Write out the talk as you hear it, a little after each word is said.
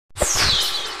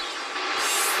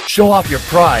Show off your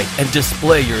pride and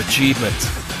display your achievements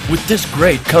with this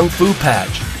great Kung Fu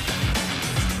patch.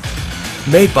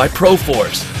 Made by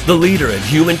Proforce, the leader in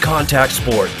human contact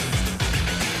sport.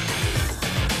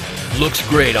 Looks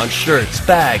great on shirts,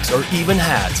 bags, or even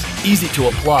hats. Easy to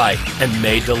apply and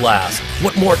made to last.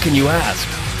 What more can you ask?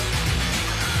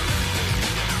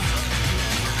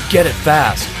 Get it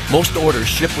fast. Most orders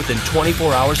ship within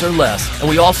 24 hours or less, and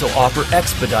we also offer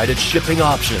expedited shipping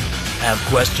option. Have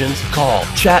questions? Call,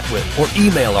 chat with, or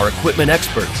email our equipment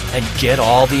experts and get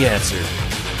all the answers.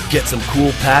 Get some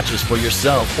cool patches for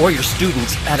yourself or your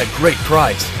students at a great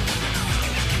price.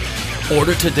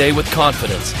 Order today with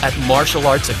confidence at Martial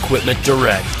Arts Equipment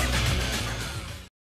Direct.